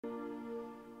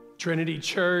Trinity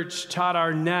Church, Todd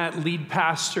Arnett, lead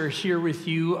pastor here with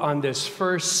you on this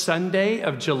first Sunday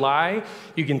of July.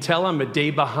 You can tell I'm a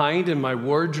day behind in my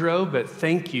wardrobe, but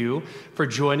thank you for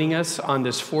joining us on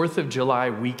this 4th of July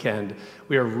weekend.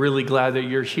 We are really glad that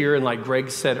you're here, and like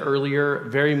Greg said earlier,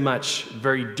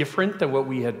 very different than what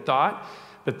we had thought.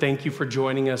 But thank you for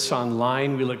joining us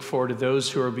online. We look forward to those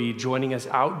who will be joining us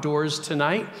outdoors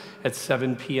tonight at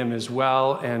 7 p.m. as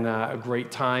well, and a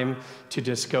great time to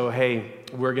just go, hey,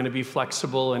 we're going to be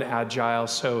flexible and agile.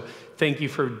 So thank you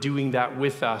for doing that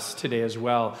with us today as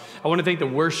well. I want to thank the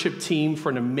worship team for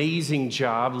an amazing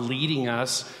job leading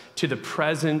us to the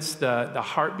presence, the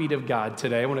heartbeat of God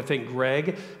today. I want to thank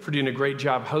Greg for doing a great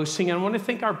job hosting. And I want to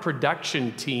thank our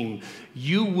production team.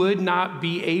 You would not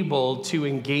be able to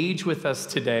engage with us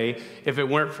today if it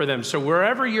weren't for them. So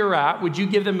wherever you're at, would you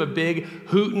give them a big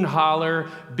hoot and holler,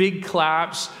 big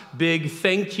claps, big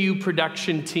thank you,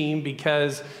 production team,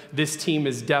 because this team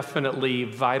is definitely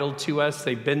vital to us.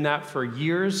 They've been that for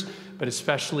years, but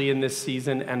especially in this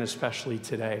season and especially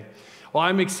today. Well,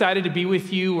 I'm excited to be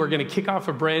with you. We're going to kick off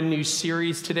a brand new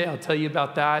series today. I'll tell you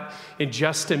about that in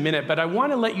just a minute. But I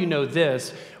want to let you know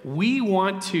this. We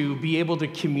want to be able to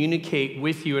communicate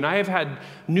with you. And I have had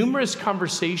numerous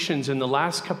conversations in the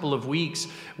last couple of weeks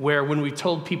where when we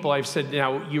told people, I've said,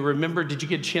 now, you remember, did you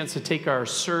get a chance to take our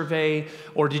survey?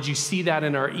 Or did you see that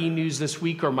in our e-news this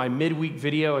week or my midweek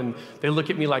video? And they look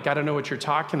at me like, I don't know what you're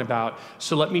talking about.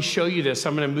 So let me show you this.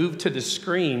 I'm going to move to the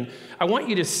screen. I want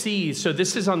you to see, so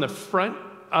this is on the front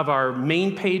of our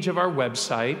main page of our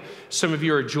website. Some of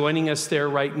you are joining us there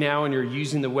right now and you're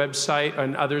using the website,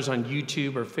 and others on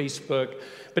YouTube or Facebook.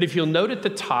 But if you'll note at the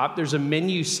top, there's a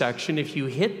menu section. If you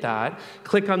hit that,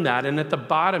 click on that, and at the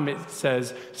bottom it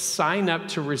says, sign up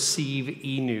to receive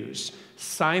e-news.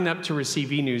 Sign up to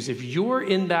receive e-news. If you're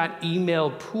in that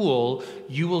email pool,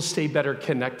 you will stay better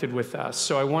connected with us.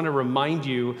 So I want to remind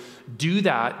you, do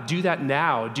that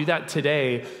now, do that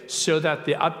today, so that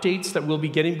the updates that we'll be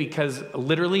getting, because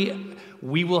literally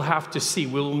we will have to see,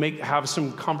 we'll have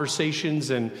some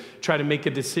conversations and try to make a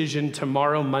decision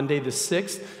tomorrow, Monday the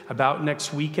 6th, about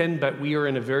next weekend, but we are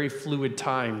in a very fluid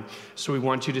time. So we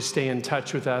want you to stay in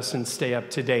touch with us and stay up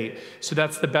to date. So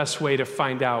that's the best way to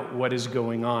find out what is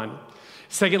going on.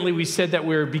 Secondly, we said that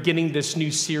we're beginning this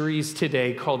new series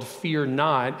today called Fear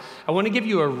Not. I want to give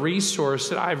you a resource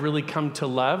that I've really come to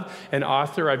love. An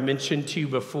author I've mentioned to you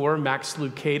before, Max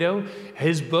Lucado,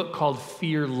 his book called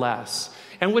Fear Less.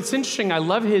 And what's interesting, I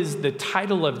love the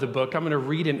title of the book. I'm going to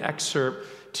read an excerpt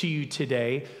to you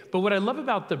today. But what I love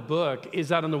about the book is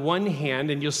that on the one hand,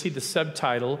 and you'll see the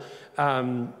subtitle,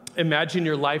 Imagine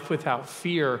Your Life Without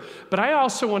Fear. But I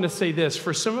also want to say this,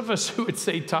 for some of us who would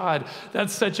say, Todd,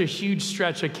 that's such a huge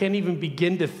stretch, I can't even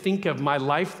begin to think of my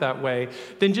life that way,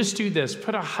 then just do this,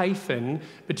 put a hyphen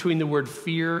between the word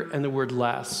fear and the word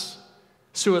less.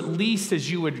 So at least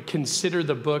as you would consider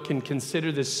the book and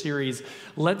consider this series,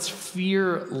 let's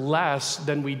fear less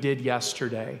than we did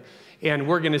yesterday. And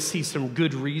we're going to see some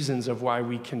good reasons of why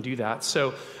we can do that.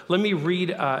 So let me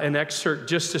read an excerpt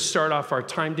just to start off our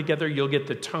time together. You'll get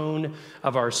the tone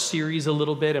of our series a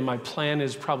little bit. And my plan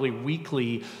is probably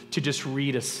weekly to just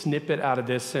read a snippet out of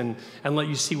this and let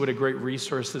you see what a great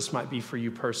resource this might be for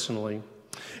you personally.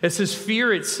 It says,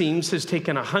 fear, it seems, has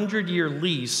taken a 100-year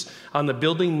lease on the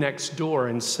building next door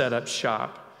and set up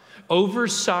shop.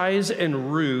 Oversized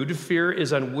and rude, fear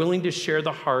is unwilling to share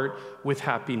the heart with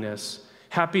happiness.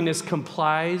 Happiness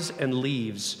complies and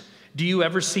leaves. Do you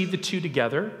ever see the two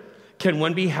together? Can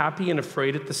one be happy and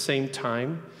afraid at the same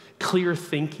time? Clear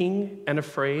thinking and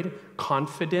afraid?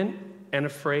 Confident and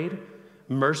afraid?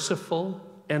 Merciful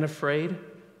and afraid?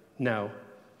 No.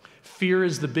 Fear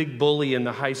is the big bully in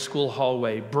the high school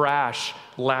hallway, brash,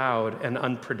 loud, and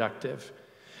unproductive.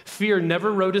 Fear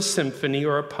never wrote a symphony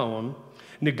or a poem,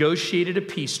 negotiated a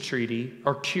peace treaty,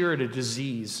 or cured a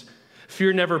disease.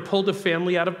 Fear never pulled a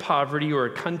family out of poverty or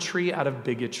a country out of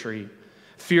bigotry.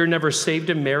 Fear never saved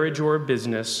a marriage or a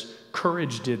business.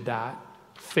 Courage did that.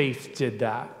 Faith did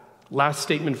that. Last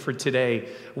statement for today.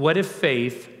 What if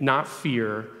faith, not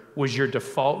fear, was your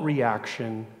default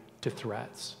reaction to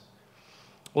threats?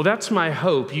 Well, that's my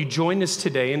hope. You join us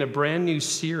today in a brand new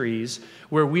series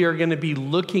where we are going to be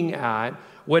looking at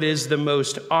what is the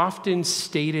most often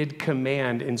stated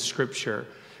command in Scripture.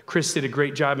 Chris did a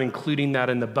great job including that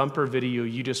in the bumper video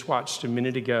you just watched a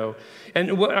minute ago.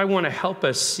 And what I want to help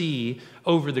us see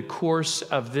over the course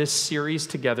of this series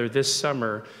together this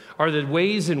summer are the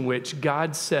ways in which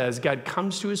God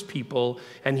comes to his people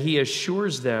and he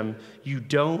assures them, you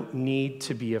don't need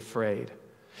to be afraid.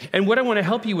 And what I want to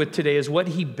help you with today is what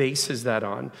he bases that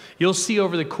on. You'll see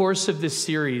over the course of this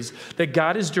series that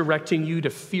God is directing you to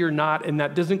fear not, and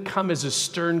that doesn't come as a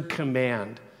stern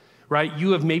command, right?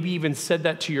 You have maybe even said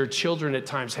that to your children at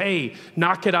times. Hey,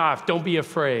 knock it off. Don't be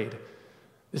afraid.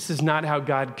 This is not how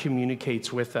God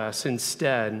communicates with us.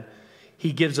 Instead,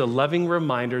 he gives a loving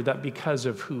reminder that because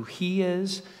of who he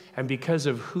is and because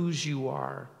of whose you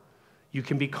are, you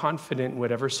can be confident in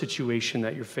whatever situation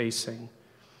that you're facing.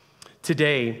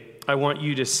 Today, I want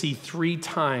you to see 3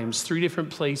 times, 3 different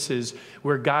places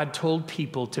where God told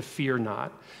people to fear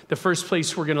not. The first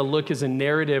place we're going to look is a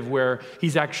narrative where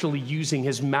he's actually using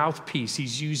his mouthpiece.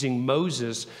 He's using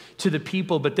Moses to the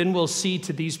people, but then we'll see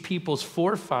to these people's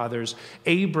forefathers,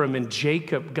 Abram and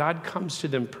Jacob, God comes to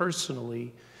them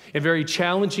personally in very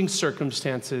challenging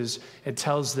circumstances and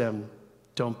tells them,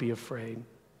 don't be afraid.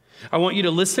 I want you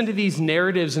to listen to these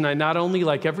narratives, and I not only,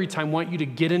 like every time, want you to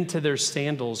get into their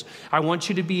sandals. I want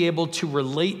you to be able to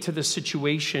relate to the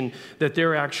situation that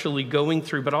they're actually going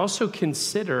through, but also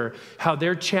consider how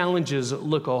their challenges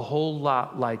look a whole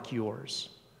lot like yours,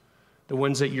 the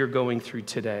ones that you're going through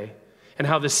today, and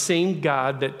how the same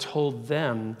God that told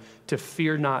them to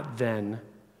fear not then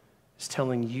is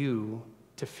telling you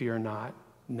to fear not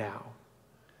now.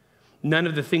 None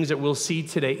of the things that we'll see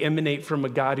today emanate from a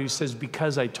God who says,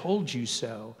 because I told you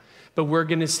so. But we're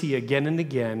going to see again and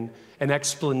again an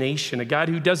explanation, a God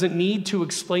who doesn't need to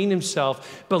explain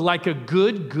himself, but like a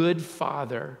good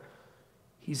father,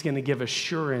 he's going to give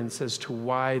assurance as to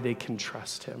why they can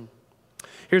trust him.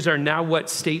 Here's our now what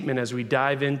statement as we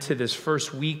dive into this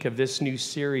first week of this new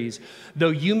series. Though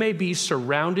you may be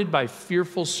surrounded by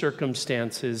fearful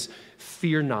circumstances,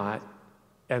 fear not,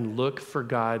 and look for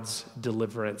God's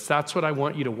deliverance. That's what I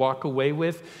want you to walk away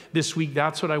with this week.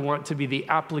 That's what I want to be the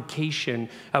application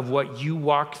of what you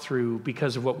walk through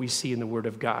because of what we see in the Word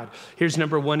of God. Here's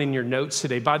number 1 in your notes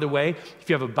today. By the way, if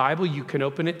you have a Bible, you can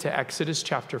open it to Exodus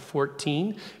chapter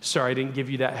 14. Sorry, I didn't give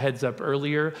you that heads up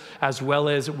earlier, as well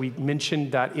as we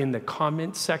mentioned that in the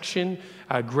comment section.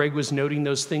 Greg was noting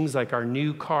those things like our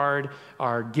new card,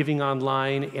 our giving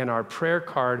online, and our prayer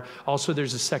card. Also,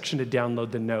 there's a section to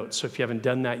download the notes. So if you haven't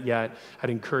done that yet, I'd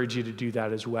encourage you to do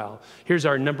that as well. Here's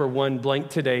our number 1 blank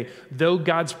today. Though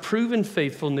God's proven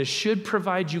faithfulness should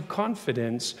provide you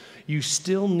confidence, you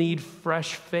still need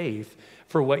fresh faith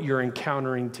for what you're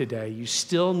encountering today. You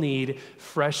still need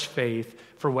fresh faith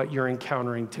for what you're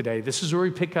encountering today. This is where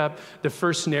we pick up the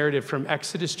first narrative from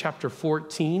Exodus chapter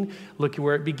 14. Look at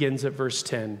where it begins at verse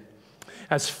 10.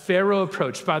 As Pharaoh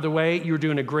approached, by the way, you were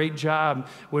doing a great job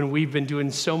when we've been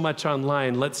doing so much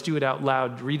online. Let's do it out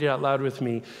loud. Read it out loud with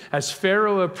me. As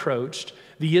Pharaoh approached,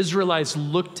 the Israelites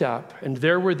looked up, and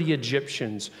there were the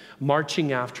Egyptians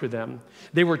marching after them.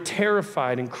 They were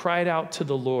terrified and cried out to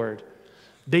the Lord.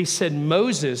 They said,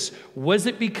 Moses, was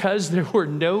it because there were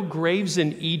no graves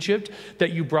in Egypt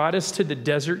that you brought us to the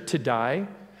desert to die?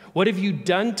 What have you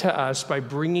done to us by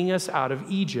bringing us out of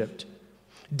Egypt?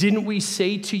 Didn't we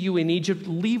say to you in Egypt,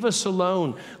 leave us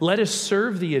alone, let us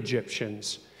serve the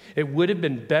Egyptians? It would have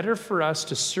been better for us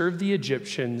to serve the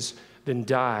Egyptians than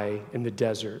die in the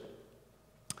desert.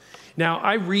 Now,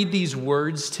 I read these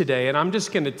words today, and I'm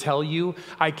just going to tell you,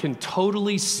 I can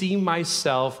totally see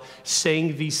myself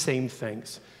saying these same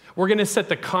things. We're going to set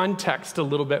the context a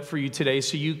little bit for you today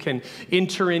so you can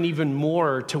enter in even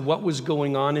more to what was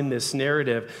going on in this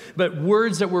narrative. But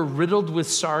words that were riddled with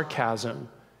sarcasm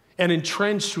and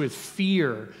entrenched with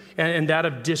fear and that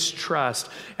of distrust.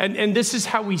 And this is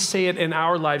how we say it in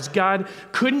our lives. God,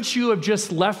 couldn't you have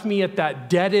just left me at that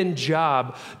dead-end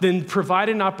job, then provide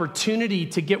an opportunity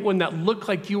to get one that looked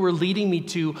like you were leading me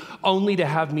to, only to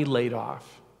have me laid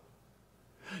off?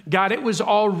 God, it was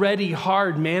already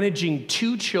hard managing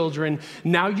 2 children.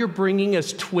 Now you're bringing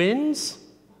us twins?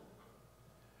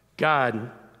 God,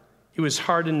 it was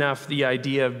hard enough, the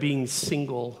idea of being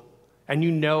single. And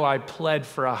you know I pled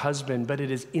for a husband, but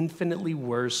it is infinitely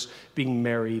worse being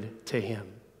married to him.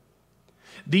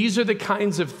 These are the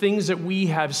kinds of things that we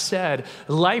have said.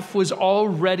 Life was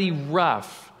already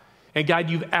rough. And God,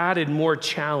 you've added more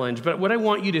challenge. But what I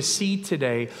want you to see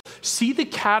today, see the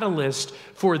catalyst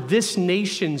for this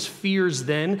nation's fears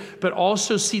then, but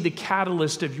also see the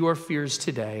catalyst of your fears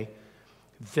today.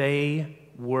 They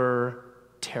were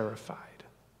terrified.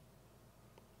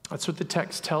 That's what the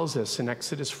text tells us in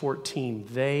Exodus 14.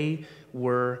 They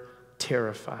were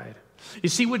terrified. You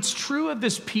see, what's true of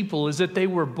this people is that they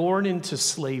were born into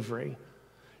slavery.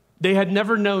 They had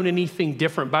never known anything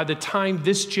different. By the time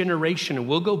this generation, and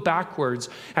we'll go backwards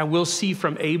and we'll see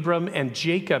from Abram and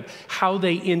Jacob how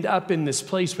they end up in this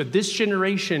place. But this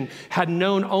generation had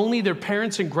known only their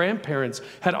parents and grandparents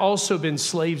had also been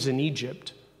slaves in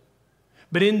Egypt.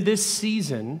 But in this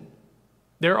season,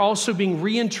 they're also being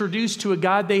reintroduced to a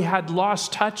God they had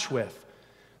lost touch with.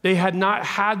 They had not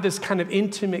had this kind of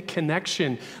intimate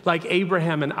connection like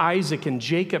Abraham and Isaac and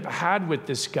Jacob had with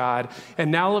this God.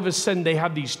 And now all of a sudden they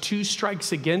have these two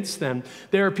strikes against them.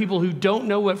 There are people who don't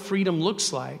know what freedom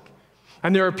looks like.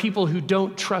 And there are people who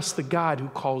don't trust the God who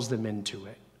calls them into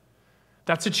it.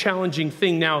 That's a challenging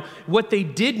thing. Now, what they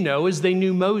did know is they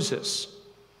knew Moses.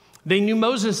 They knew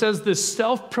Moses as the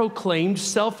self-proclaimed,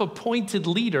 self-appointed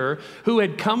leader who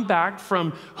had come back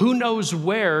from who knows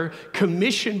where,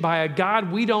 commissioned by a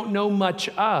God we don't know much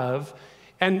of.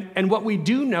 And what we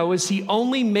do know is he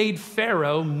only made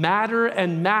Pharaoh madder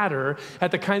and madder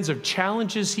at the kinds of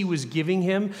challenges he was giving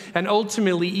him, and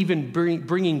ultimately even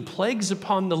bringing plagues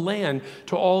upon the land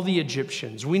to all the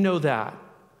Egyptians. We know that.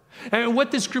 And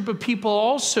what this group of people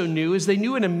also knew is they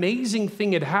knew an amazing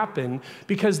thing had happened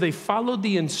because they followed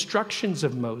the instructions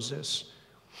of Moses.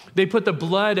 They put the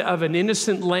blood of an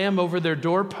innocent lamb over their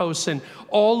doorposts, and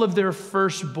all of their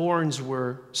firstborns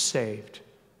were saved,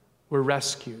 were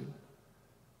rescued.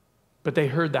 But they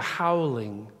heard the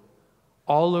howling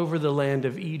all over the land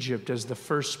of Egypt as the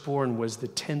firstborn was the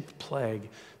 10th plague.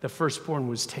 The firstborn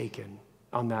was taken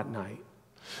on that night.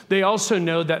 They also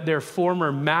know that their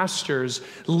former masters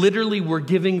literally were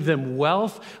giving them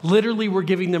wealth, literally were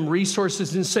giving them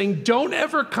resources and saying, don't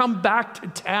ever come back to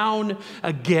town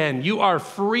again. You are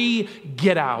free,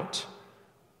 get out.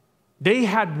 They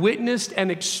had witnessed and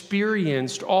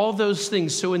experienced all those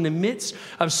things. So in the midst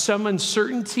of some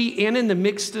uncertainty and in the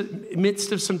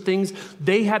midst of some things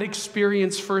they had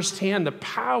experienced firsthand, the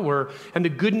power and the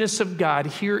goodness of God,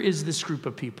 here is this group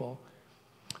of people.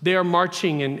 They are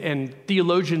marching, and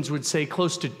theologians would say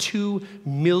close to 2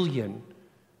 million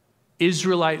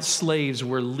Israelite slaves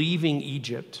were leaving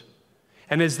Egypt.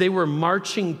 And as they were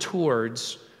marching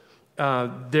towards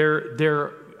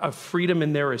their freedom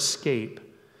and their escape,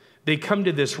 they come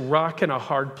to this rock and a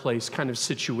hard place kind of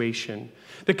situation,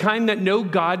 the kind that no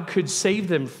God could save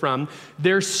them from.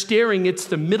 They're staring, it's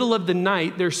the middle of the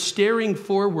night, they're staring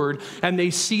forward, and they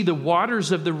see the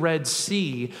waters of the Red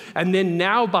Sea. And then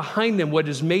now behind them, what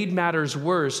has made matters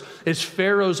worse is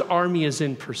Pharaoh's army is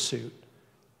in pursuit.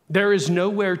 There is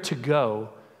nowhere to go,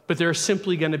 but they're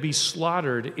simply going to be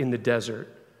slaughtered in the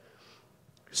desert.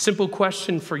 Simple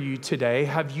question for you today: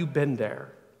 have you been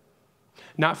there?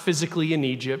 Not physically in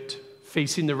Egypt,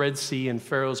 facing the Red Sea and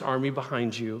Pharaoh's army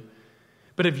behind you,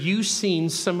 but have you seen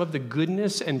some of the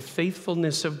goodness and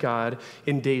faithfulness of God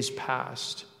in days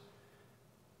past?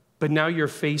 But now you're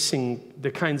facing the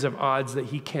kinds of odds that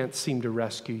he can't seem to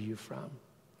rescue you from.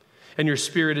 And your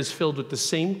spirit is filled with the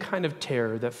same kind of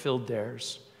terror that filled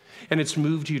theirs. And it's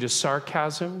moved you to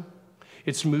sarcasm,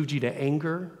 it's moved you to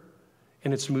anger,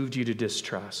 and it's moved you to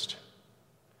distrust.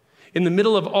 In the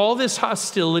middle of all this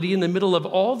hostility, in the middle of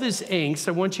all this angst,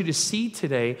 I want you to see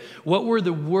today what were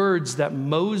the words that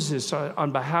Moses,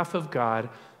 on behalf of God,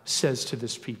 says to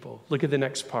this people. Look at the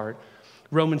next part.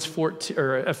 Exodus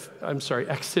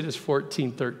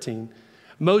 14:13.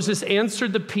 Moses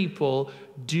answered the people,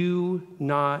 "Do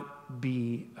not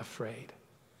be afraid.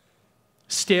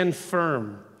 Stand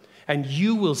firm, and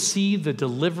you will see the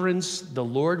deliverance the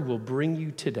Lord will bring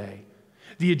you today.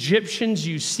 The Egyptians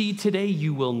you see today,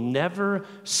 you will never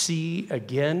see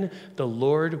again. The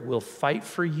Lord will fight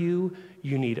for you.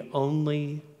 You need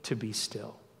only to be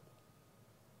still."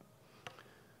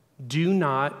 Do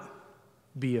not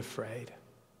be afraid.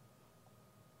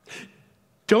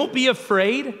 Don't be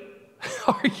afraid?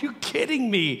 Are you kidding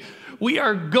me? We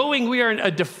are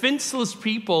a defenseless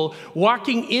people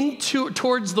walking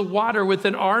towards the water with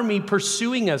an army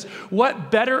pursuing us. What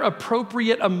better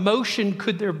appropriate emotion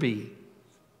could there be?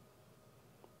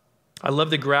 I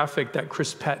love the graphic that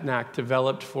Chris Petnack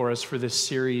developed for us for this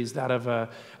series, that of a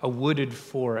wooded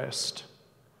forest.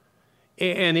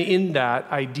 And in that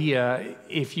idea,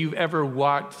 if you've ever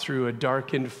walked through a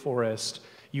darkened forest,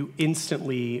 you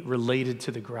instantly related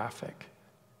to the graphic.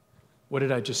 What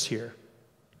did I just hear?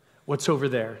 What's over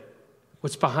there?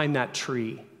 What's behind that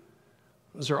tree?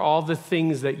 Those are all the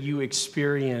things that you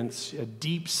experience, a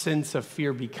deep sense of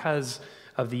fear because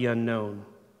of the unknown.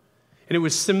 And it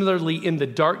was similarly in the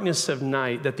darkness of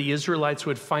night that the Israelites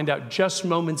would find out just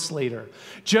moments later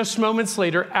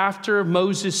after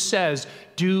Moses says,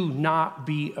 "Do not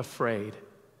be afraid,"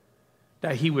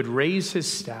 that he would raise his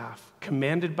staff,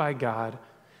 commanded by God.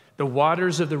 The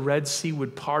waters of the Red Sea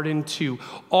would part into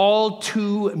all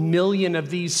 2 million of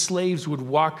these slaves would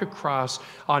walk across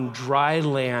on dry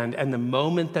land. And the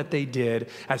moment that they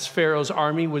did, as Pharaoh's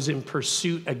army was in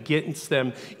pursuit against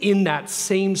them, in that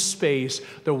same space,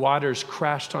 the waters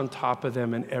crashed on top of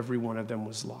them and every one of them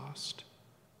was lost.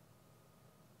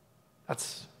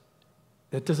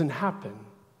 That doesn't happen,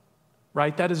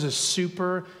 right? That is a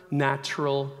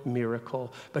supernatural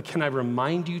miracle. But can I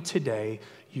remind you today,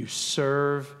 you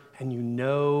serve and you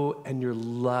know and you're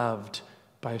loved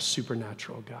by a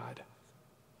supernatural God.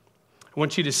 I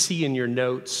want you to see in your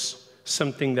notes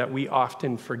something that we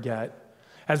often forget.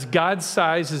 As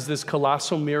God-sized as this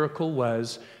colossal miracle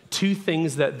was, two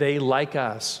things that they, like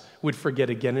us, would forget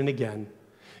again and again.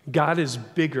 God is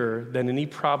bigger than any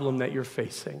problem that you're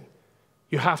facing.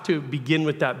 You have to begin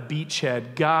with that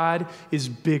beachhead. God is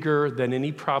bigger than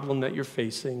any problem that you're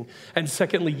facing. And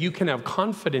secondly, you can have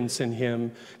confidence in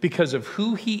him because of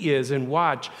who he is, and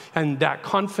watch. And that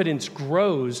confidence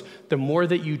grows the more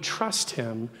that you trust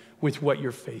him with what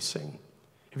you're facing.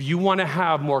 If you want to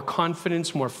have more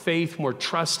confidence, more faith, more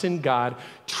trust in God,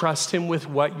 trust him with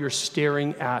what you're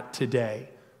staring at today.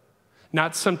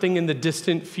 Not something in the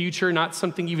distant future, not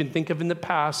something you even think of in the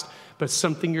past, but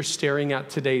something you're staring at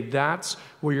today. That's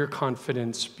where your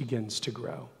confidence begins to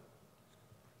grow.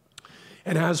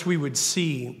 And as we would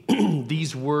see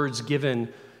these words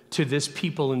given to this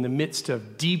people in the midst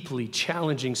of deeply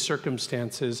challenging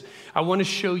circumstances, I want to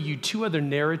show you two other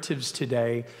narratives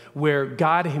today where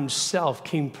God himself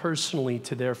came personally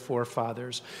to their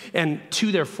forefathers, and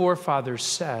to their forefathers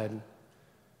said,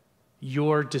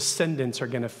 your descendants are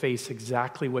going to face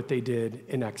exactly what they did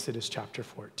in Exodus chapter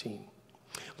 14.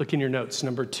 Look in your notes,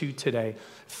 number 2 today.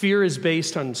 Fear is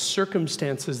based on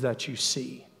circumstances that you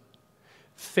see.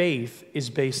 Faith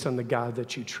is based on the God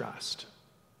that you trust.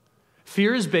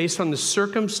 Fear is based on the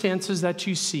circumstances that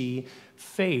you see.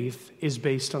 Faith is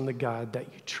based on the God that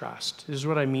you trust. This is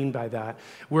what I mean by that.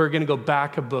 We're going to go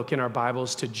back a book in our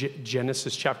Bibles to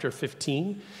Genesis chapter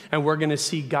 15, and we're going to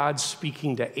see God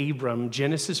speaking to Abram,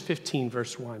 Genesis 15,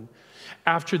 verse 1.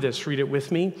 After this, read it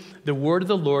with me. The word of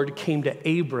the Lord came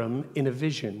to Abram in a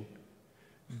vision.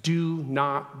 Do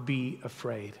not be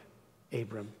afraid,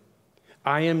 Abram.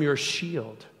 I am your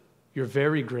shield, your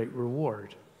very great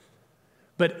reward.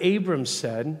 But Abram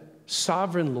said,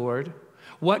 Sovereign Lord,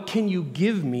 what can you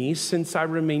give me since I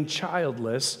remain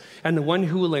childless, and the one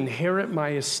who will inherit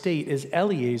my estate is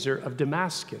Eliezer of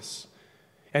Damascus?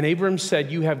 And Abram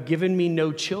said, you have given me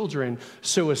no children,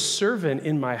 so a servant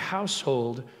in my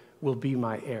household will be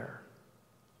my heir.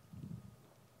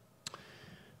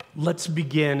 Let's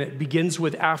begin. It begins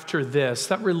with after this.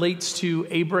 That relates to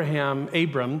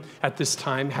Abram at this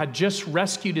time had just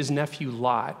rescued his nephew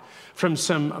Lot from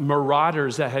some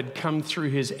marauders that had come through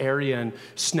his area and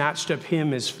snatched up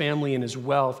him, his family, and his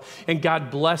wealth. And God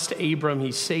blessed Abram.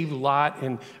 He saved Lot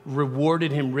and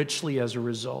rewarded him richly as a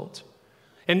result.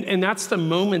 And that's the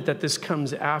moment that this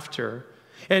comes after.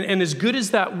 And as good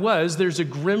as that was, there's a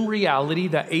grim reality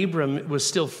that Abram was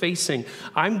still facing.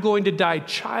 I'm going to die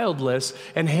childless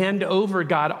and hand over,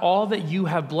 God, all that you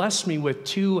have blessed me with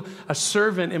to a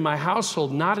servant in my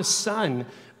household, not a son,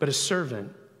 but a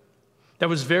servant. That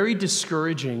was very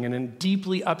discouraging and a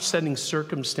deeply upsetting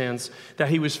circumstance that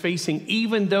he was facing,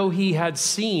 even though he had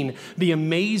seen the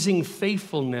amazing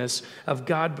faithfulness of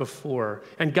God before.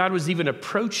 And God was even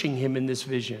approaching him in this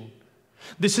vision.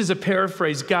 This is a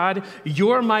paraphrase. God,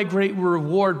 you're my great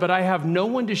reward, but I have no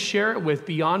one to share it with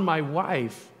beyond my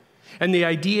wife. And the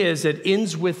idea is it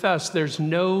ends with us. There's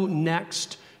no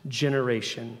next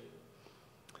generation.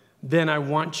 Then I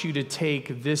want you to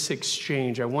take this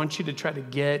exchange. I want you to try to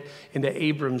get into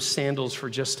Abram's sandals for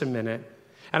just a minute.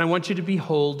 And I want you to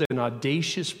behold an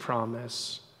audacious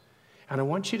promise. And I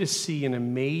want you to see an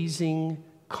amazing,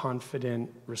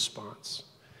 confident response.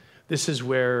 This is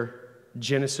where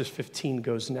Genesis 15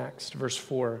 goes next, verse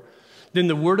 4. Then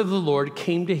the word of the Lord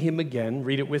came to him again.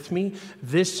 Read it with me.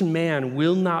 This man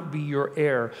will not be your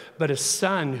heir, but a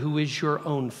son who is your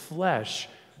own flesh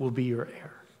will be your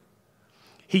heir.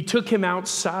 He took him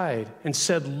outside and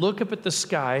said, look up at the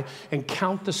sky and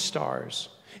count the stars,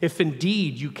 if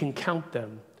indeed you can count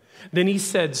them. Then he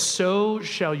said, so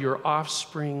shall your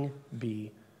offspring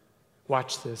be.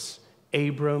 Watch this.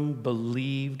 Abram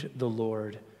believed the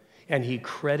Lord, and he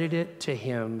credited it to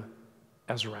him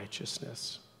as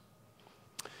righteousness.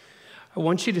 I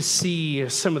want you to see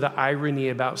some of the irony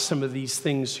about some of these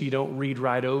things so you don't read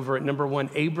right over it. Number one,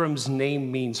 Abram's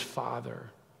name means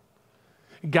father.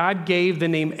 God gave the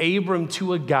name Abram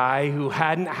to a guy who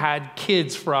hadn't had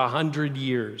kids for 100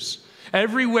 years.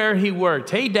 Everywhere he worked,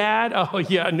 hey, Dad, oh,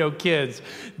 yeah, no kids.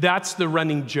 That's the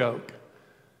running joke.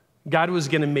 God was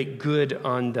going to make good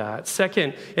on that.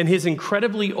 Second, in his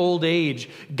incredibly old age,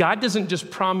 God doesn't just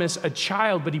promise a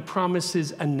child, but he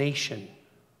promises a nation.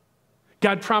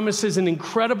 God promises an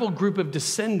incredible group of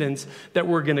descendants that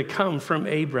were going to come from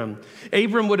Abram.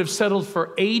 Abram would have settled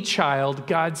for a child.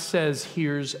 God says,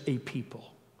 here's a people.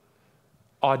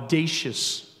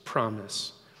 audacious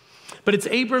promise. But it's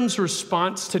Abram's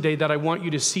response today that I want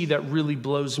you to see that really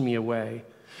blows me away.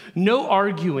 No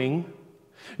arguing,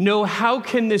 no how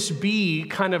can this be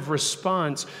kind of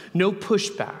response, no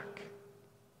pushback.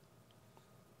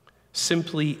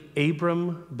 Simply,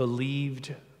 Abram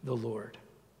believed the Lord.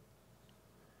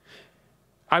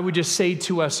 I would just say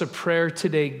to us a prayer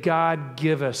today, God,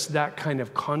 give us that kind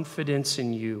of confidence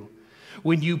in you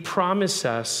when you promise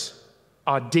us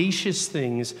audacious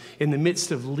things in the midst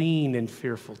of lean and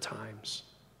fearful times.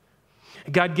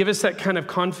 God, give us that kind of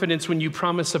confidence when you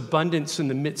promise abundance in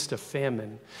the midst of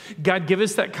famine. God, give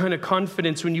us that kind of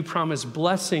confidence when you promise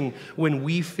blessing when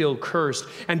we feel cursed.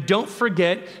 And don't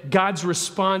forget God's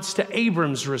response to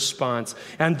Abram's response.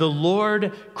 And the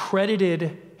Lord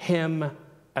credited him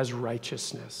as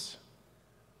righteousness.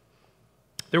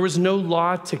 There was no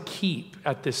law to keep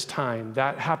at this time.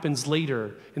 That happens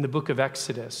later in the book of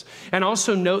Exodus. And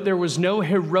also note there was no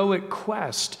heroic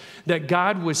quest that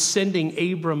God was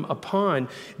sending Abram upon.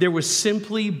 There was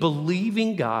simply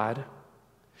believing God,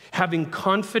 having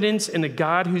confidence in a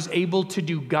God who's able to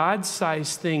do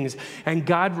God-sized things, and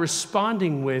God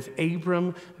responding with,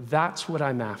 Abram, that's what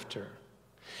I'm after.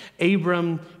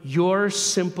 Abram, your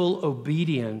simple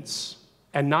obedience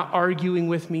and not arguing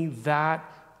with me, that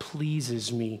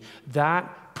pleases me.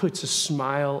 That puts a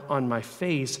smile on my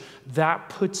face. That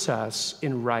puts us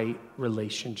in right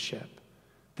relationship.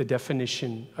 The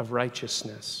definition of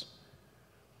righteousness.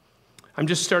 I'm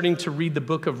just starting to read the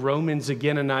book of Romans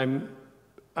again, and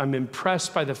I'm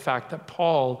impressed by the fact that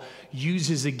Paul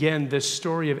uses again this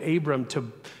story of Abram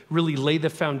to really lay the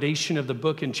foundation of the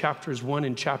book in chapters 1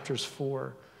 and chapters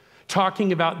 4,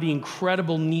 talking about the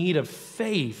incredible need of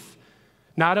faith,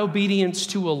 not obedience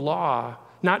to a law,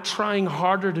 not trying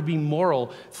harder to be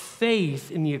moral, faith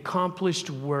in the accomplished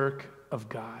work of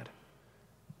God.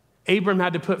 Abram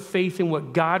had to put faith in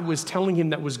what God was telling him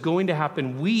that was going to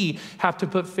happen. We have to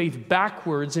put faith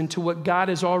backwards into what God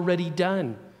has already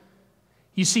done.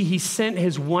 You see, he sent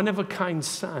his one-of-a-kind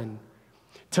son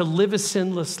to live a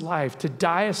sinless life, to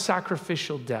die a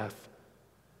sacrificial death,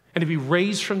 and to be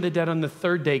raised from the dead on the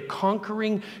third day,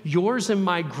 conquering yours and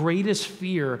my greatest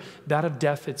fear, that of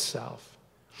death itself.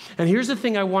 And here's the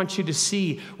thing I want you to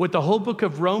see. What the whole book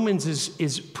of Romans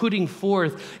is putting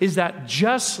forth is that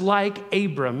just like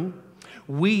Abram,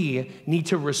 we need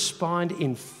to respond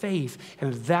in faith,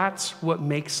 and that's what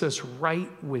makes us right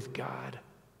with God.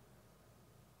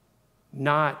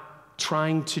 Not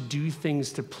trying to do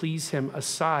things to please him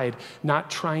aside, not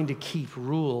trying to keep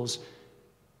rules,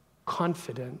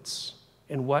 confidence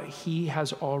in what he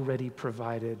has already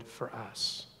provided for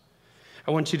us.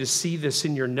 I want you to see this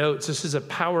in your notes. This is a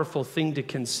powerful thing to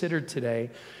consider today.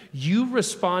 You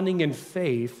responding in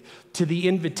faith to the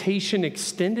invitation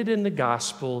extended in the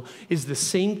gospel is the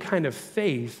same kind of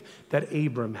faith that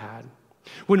Abram had.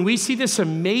 When we see this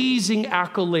amazing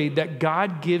accolade that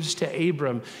God gives to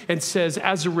Abram and says,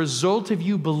 as a result of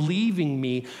you believing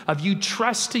me, of you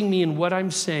trusting me in what I'm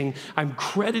saying, I'm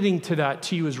crediting to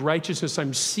you as righteousness.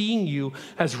 I'm seeing you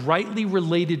as rightly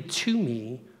related to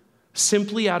me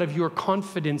simply out of your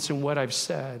confidence in what I've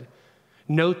said.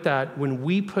 Note that when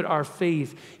we put our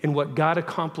faith in what God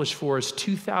accomplished for us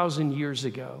 2,000 years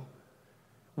ago,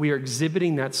 we are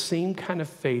exhibiting that same kind of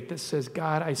faith that says,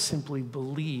 God, I simply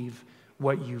believe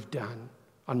what you've done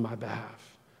on my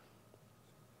behalf.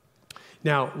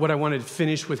 Now, what I wanted to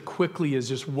finish with quickly is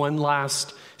just one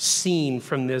last scene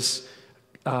from this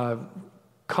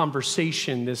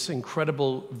conversation, this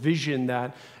incredible vision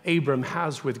that Abram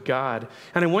has with God.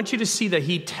 And I want you to see that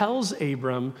he tells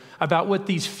Abram about what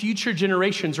these future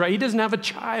generations, right? He doesn't have a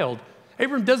child.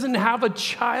 Abram doesn't have a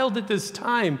child at this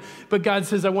time, but God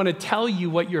says, I want to tell you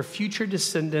what your future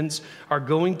descendants are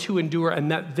going to endure,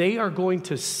 and that they are going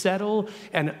to settle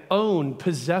and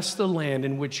possess the land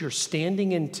in which you're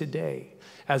standing in today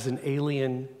as an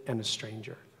alien and a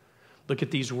stranger. Look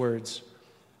at these words.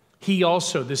 He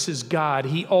also, this is God,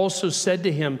 he also said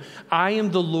to him, I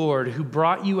am the Lord who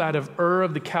brought you out of Ur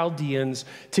of the Chaldeans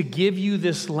to give you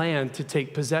this land to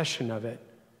take possession of it.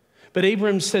 But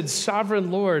Abram said,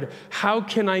 Sovereign Lord, how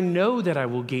can I know that I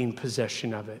will gain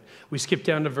possession of it? We skip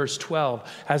down to verse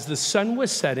 12. As the sun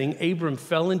was setting, Abram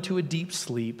fell into a deep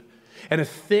sleep, and a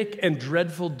thick and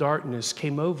dreadful darkness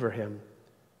came over him.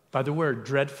 By the word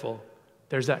dreadful,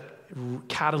 there's that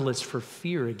catalyst for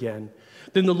fear again.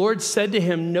 Then the Lord said to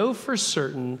him, know for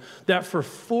certain that for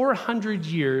 400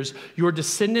 years your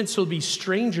descendants will be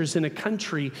strangers in a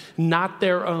country not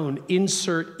their own,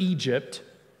 insert Egypt,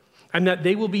 and that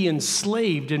they will be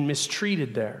enslaved and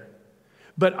mistreated there.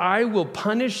 But I will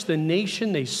punish the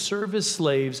nation they serve as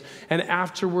slaves, and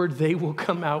afterward they will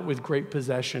come out with great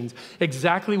possessions.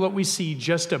 Exactly what we see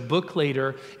just a book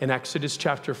later in Exodus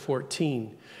chapter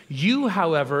 14. You,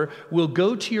 however, will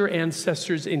go to your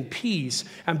ancestors in peace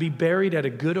and be buried at a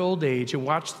good old age. And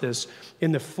watch this.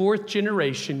 In the 4th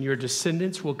generation, your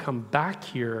descendants will come back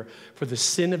here, for the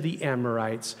sin of the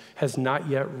Amorites has not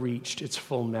yet reached its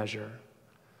full measure.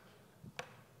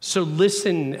 So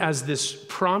listen as this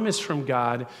promise from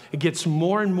God, it gets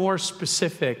more and more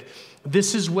specific.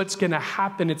 This is what's going to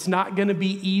happen. It's not going to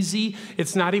be easy.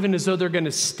 It's not even as though they're going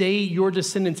to stay, your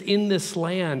descendants, in this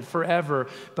land forever.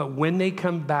 But when they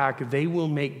come back, they will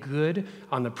make good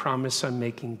on the promise I'm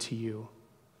making to you.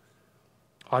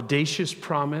 Audacious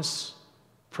promise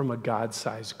from a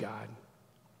God-sized God.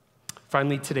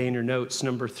 Finally, today in your notes,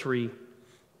 number 3.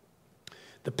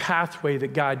 The pathway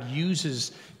that God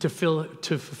uses to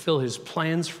fulfill his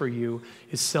plans for you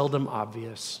is seldom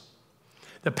obvious.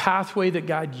 The pathway that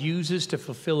God uses to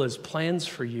fulfill his plans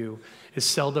for you is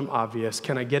seldom obvious.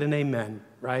 Can I get an amen,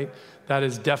 right? That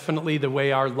is definitely the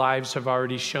way our lives have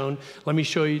already shown. Let me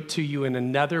show it to you in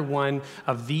another one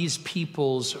of these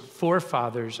people's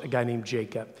forefathers, a guy named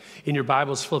Jacob. In your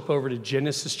Bibles, flip over to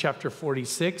Genesis chapter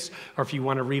 46, or if you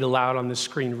want to read aloud on the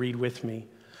screen, read with me.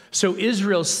 So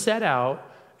Israel set out.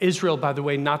 Israel, by the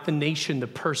way, not the nation, the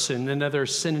person, another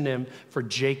synonym for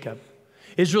Jacob.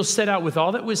 Israel set out with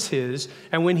all that was his,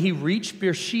 and when he reached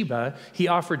Beersheba, he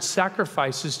offered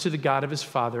sacrifices to the God of his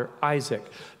father, Isaac.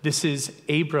 This is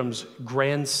Abram's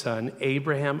grandson,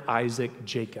 Abraham, Isaac,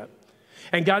 Jacob.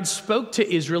 And God spoke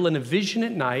to Israel in a vision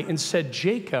at night and said,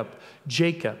 Jacob,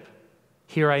 Jacob.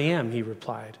 Here I am, he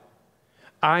replied.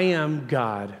 I am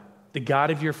God, the God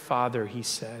of your father, he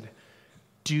said.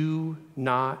 Do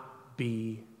not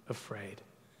be afraid.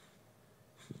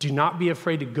 Do not be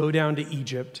afraid to go down to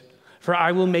Egypt, for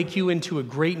I will make you into a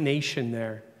great nation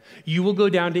there. You will go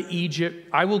down to Egypt.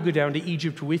 I will go down to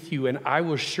Egypt with you, and I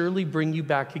will surely bring you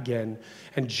back again,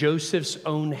 and Joseph's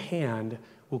own hand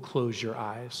will close your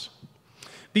eyes.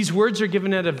 These words are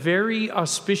given at a very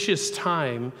auspicious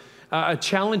time, a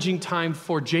challenging time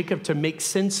for Jacob to make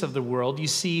sense of the world. You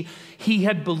see, he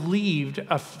had believed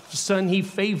a son he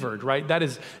favored, right? That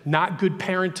is not good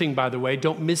parenting, by the way.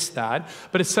 Don't miss that.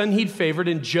 But a son he'd favored,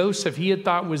 and Joseph, he had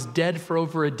thought was dead for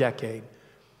over a decade.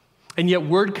 And yet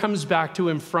word comes back to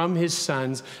him from his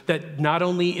sons that not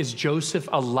only is Joseph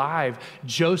alive,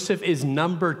 Joseph is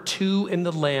number 2 in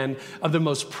the land of the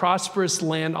most prosperous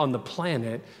land on the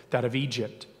planet, that of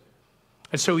Egypt.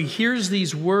 And so he hears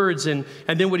these words, and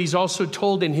then what he's also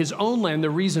told in his own land, the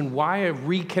reason why a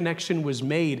reconnection was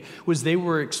made was they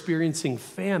were experiencing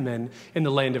famine in the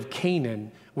land of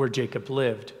Canaan where Jacob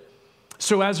lived.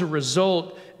 So as a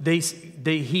result,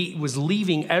 he was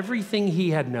leaving everything he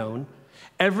had known,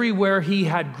 everywhere he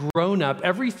had grown up,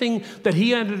 everything that he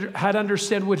had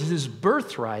understood was his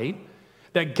birthright,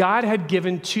 that God had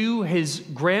given to his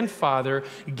grandfather,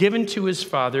 given to his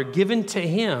father, given to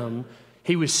him.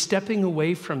 He was stepping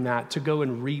away from that to go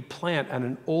and replant at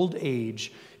an old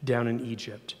age down in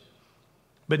Egypt.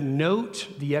 But note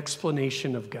the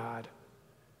explanation of God.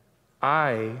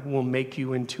 I will make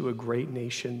you into a great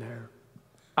nation there.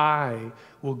 I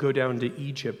will go down to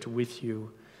Egypt with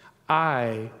you.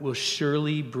 I will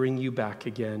surely bring you back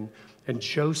again. And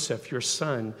Joseph, your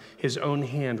son, his own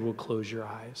hand will close your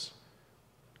eyes.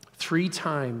 3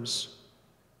 times,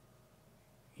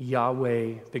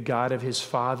 Yahweh, the God of his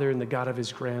father and the God of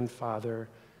his grandfather,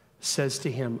 says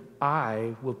to him,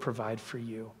 I will provide for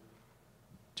you.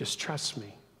 Just trust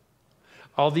me.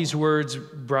 All these words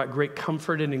brought great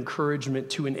comfort and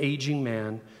encouragement to an aging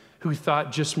man who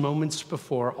thought just moments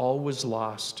before all was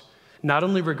lost, not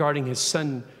only regarding his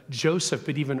son Joseph,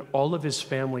 but even all of his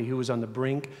family who was on the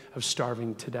brink of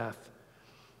starving to death.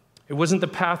 It wasn't the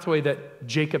pathway that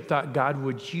Jacob thought God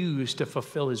would use to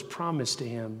fulfill his promise to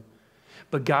him.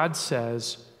 But God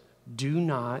says, do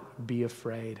not be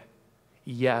afraid.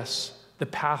 Yes, the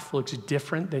path looks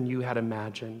different than you had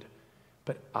imagined,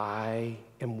 but I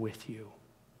am with you.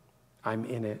 I'm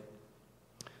in it.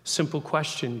 Simple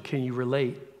question, can you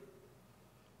relate?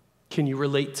 Can you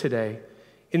relate today?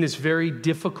 In this very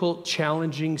difficult,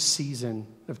 challenging season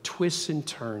of twists and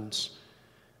turns,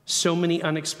 so many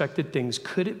unexpected things,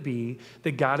 could it be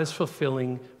that God is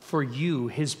fulfilling for you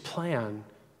his plan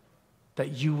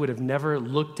that you would have never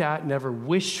looked at, never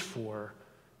wished for,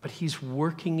 but he's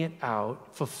working it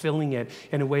out, fulfilling it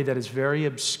in a way that is very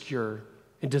obscure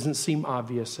and doesn't seem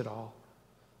obvious at all?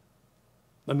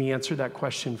 Let me answer that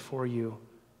question for you.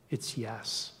 It's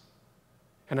yes.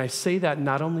 And I say that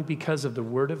not only because of the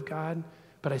Word of God,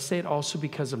 but I say it also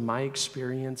because of my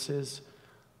experiences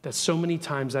That so many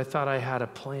times I thought I had a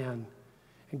plan,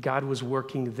 and God was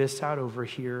working this out over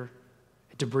here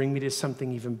to bring me to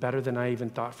something even better than I even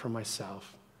thought for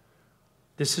myself.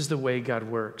 This is the way God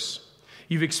works.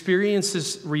 You've experienced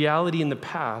this reality in the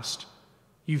past.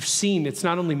 You've seen, it's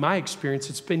not only my experience,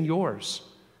 it's been yours.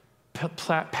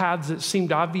 Paths that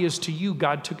seemed obvious to you,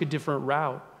 God took a different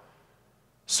route.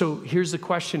 So here's the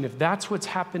question. If that's what's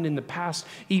happened in the past,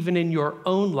 even in your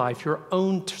own life, your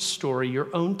own story, your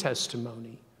own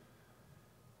testimony,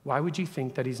 why would you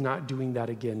think that he's not doing that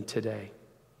again today?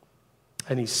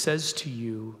 And he says to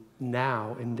you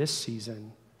now in this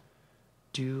season,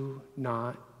 do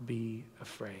not be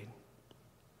afraid.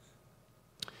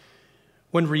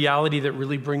 One reality that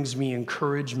really brings me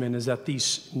encouragement is that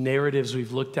these narratives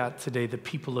we've looked at today, the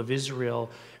people of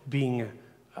Israel being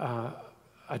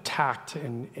attacked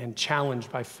and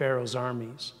challenged by Pharaoh's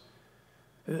armies,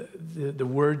 the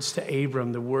words to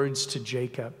Abram, the words to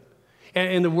Jacob,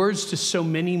 and the words to so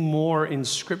many more in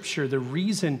Scripture, the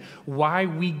reason why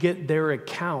we get their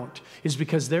account is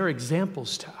because they're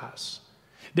examples to us.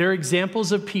 They're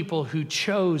examples of people who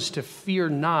chose to fear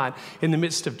not in the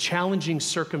midst of challenging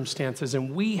circumstances,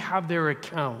 and we have their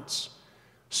accounts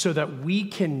so that we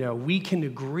can know, we can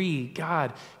agree,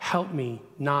 God, help me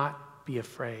not be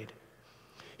afraid.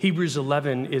 Hebrews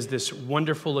 11 is this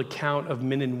wonderful account of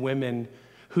men and women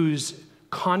whose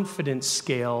confidence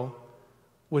scale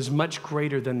was much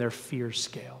greater than their fear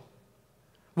scale.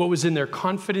 What was in their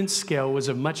confidence scale was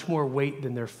of much more weight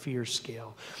than their fear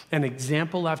scale. And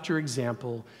example after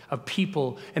example of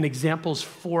people, and examples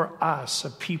for us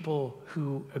of people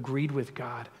who agreed with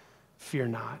God, fear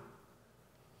not.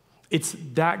 It's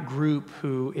that group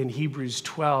who in Hebrews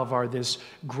 12 are this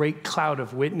great cloud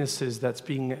of witnesses that's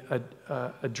being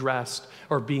addressed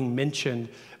or being mentioned.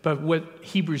 But what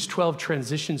Hebrews 12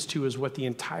 transitions to is what the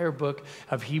entire book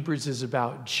of Hebrews is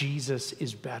about. Jesus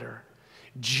is better.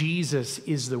 Jesus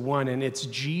is the one, and it's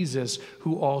Jesus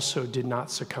who also did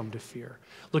not succumb to fear.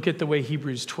 Look at the way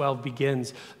Hebrews 12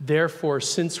 begins. Therefore,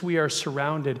 since we are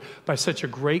surrounded by such a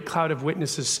great cloud of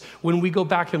witnesses, when we go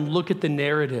back and look at the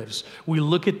narratives, we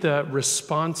look at the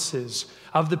responses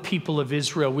of the people of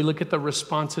Israel, we look at the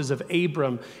responses of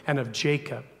Abram and of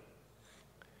Jacob.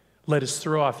 Let us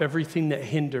throw off everything that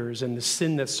hinders and the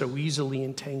sin that so easily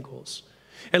entangles.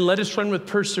 And let us run with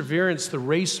perseverance the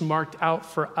race marked out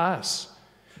for us,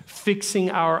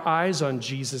 fixing our eyes on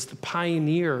Jesus, the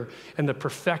pioneer and the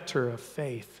perfecter of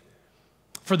faith.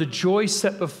 For the joy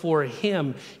set before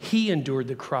him, he endured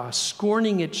the cross,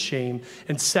 scorning its shame,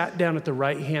 and sat down at the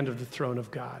right hand of the throne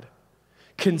of God.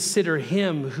 Consider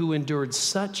him who endured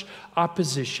such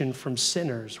opposition from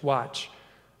sinners. Watch.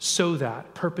 So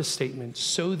that, purpose statement,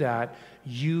 so that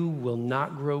you will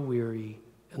not grow weary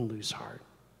and lose heart.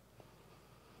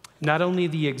 Not only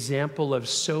the example of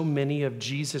so many of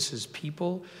Jesus's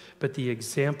people, but the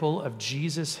example of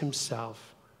Jesus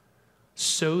himself,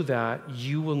 so that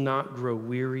you will not grow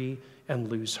weary and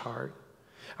lose heart.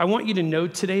 I want you to know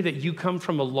today that you come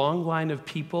from a long line of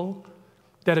people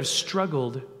that have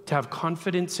struggled to have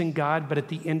confidence in God, but at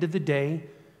the end of the day,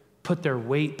 put their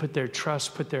weight, put their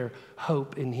trust, put their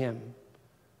hope in him.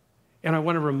 And I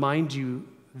want to remind you,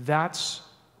 that's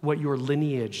what your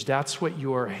lineage, that's what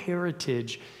your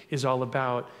heritage is all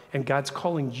about. And God's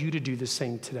calling you to do the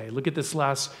same today. Look at this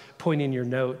last point in your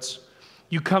notes.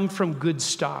 You come from good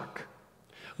stock.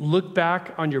 Look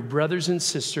back on your brothers and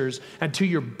sisters and to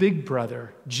your big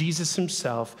brother, Jesus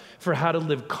himself, for how to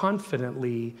live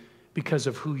confidently because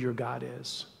of who your God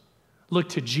is. Look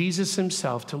to Jesus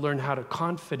himself to learn how to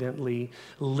confidently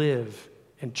live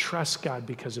and trust God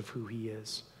because of who he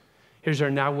is. Here's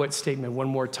our now what statement one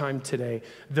more time today.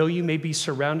 Though you may be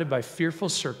surrounded by fearful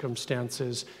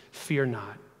circumstances, fear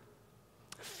not.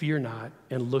 Fear not,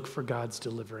 and look for God's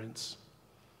deliverance.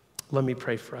 Let me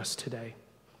pray for us today.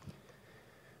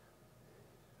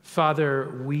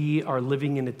 Father, we are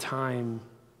living in a time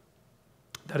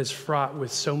that is fraught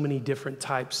with so many different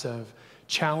types of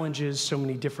challenges, so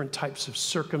many different types of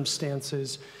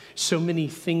circumstances, so many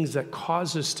things that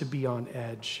cause us to be on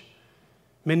edge.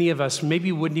 Many of us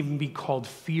maybe wouldn't even be called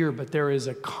fear, but there is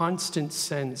a constant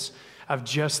sense of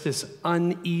just this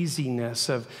uneasiness,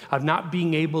 of not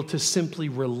being able to simply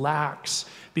relax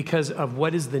because of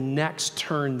what is the next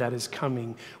turn that is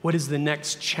coming. What is the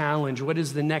next challenge? What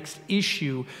is the next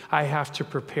issue I have to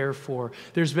prepare for?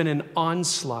 There's been an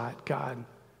onslaught, God,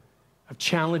 of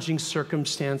challenging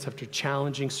circumstance after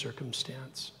challenging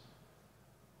circumstance.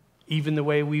 Even the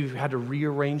way we've had to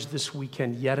rearrange this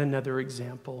weekend, yet another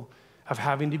example of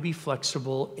having to be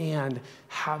flexible and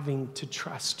having to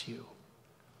trust you.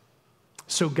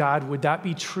 So God, would that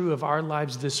be true of our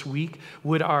lives this week?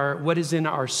 Would what is in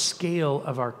our scale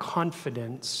of our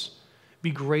confidence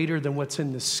be greater than what's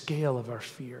in the scale of our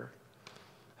fear?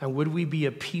 And would we be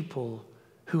a people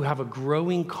who have a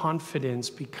growing confidence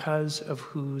because of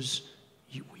whose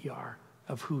we are,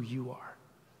 of who you are?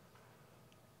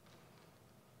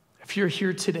 If you're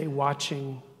here today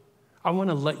watching, I want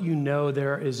to let you know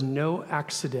there is no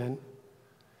accident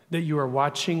that you are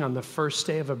watching on the first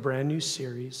day of a brand new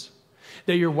series,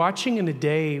 that you're watching in a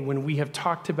day when we have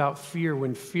talked about fear,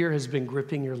 when fear has been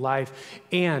gripping your life,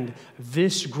 and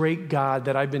this great God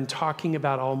that I've been talking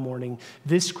about all morning,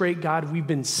 this great God we've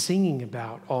been singing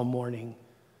about all morning,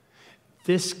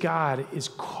 this God is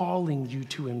calling you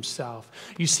to himself.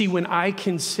 You see, when I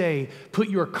can say, put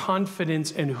your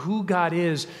confidence in who God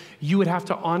is, you would have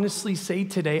to honestly say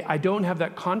today, I don't have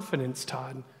that confidence,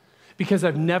 Todd, because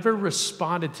I've never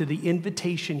responded to the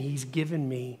invitation he's given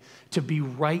me to be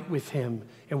right with him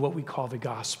in what we call the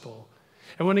gospel.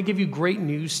 I want to give you great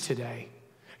news today.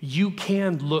 You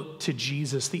can look to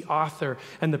Jesus, the author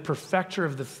and the perfecter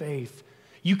of the faith.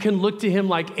 You can look to him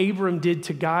like Abram did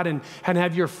to God and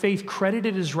have your faith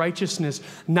credited as righteousness,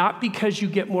 not because you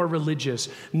get more religious,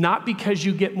 not because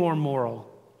you get more moral,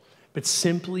 but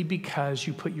simply because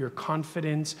you put your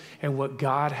confidence in what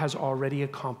God has already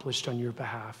accomplished on your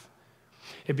behalf.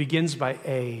 It begins by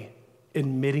A,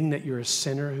 admitting that you're a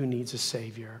sinner who needs a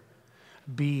Savior.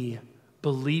 B,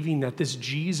 believing that this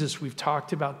Jesus we've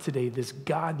talked about today, this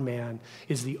God-man,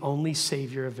 is the only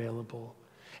Savior available.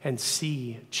 And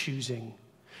C, choosing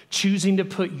to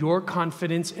put your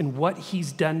confidence in what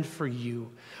he's done for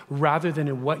you rather than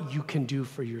in what you can do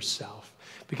for yourself.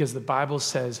 Because the Bible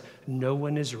says, no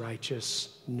one is righteous,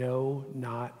 no,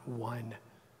 not one.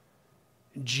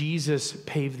 Jesus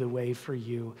paved the way for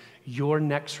you. Your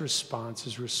next response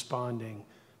is responding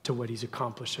to what he's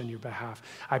accomplished on your behalf.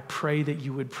 I pray that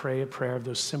you would pray a prayer of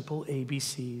those simple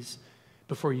ABCs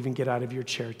before you even get out of your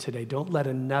chair today. Don't let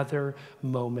another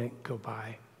moment go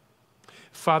by.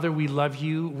 Father, we love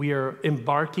you. We are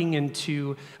embarking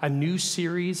into a new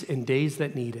series in Days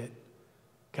That Need It.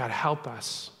 God, help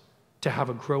us to have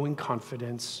a growing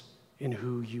confidence in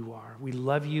who you are. We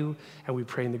love you, and we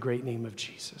pray in the great name of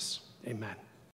Jesus. Amen.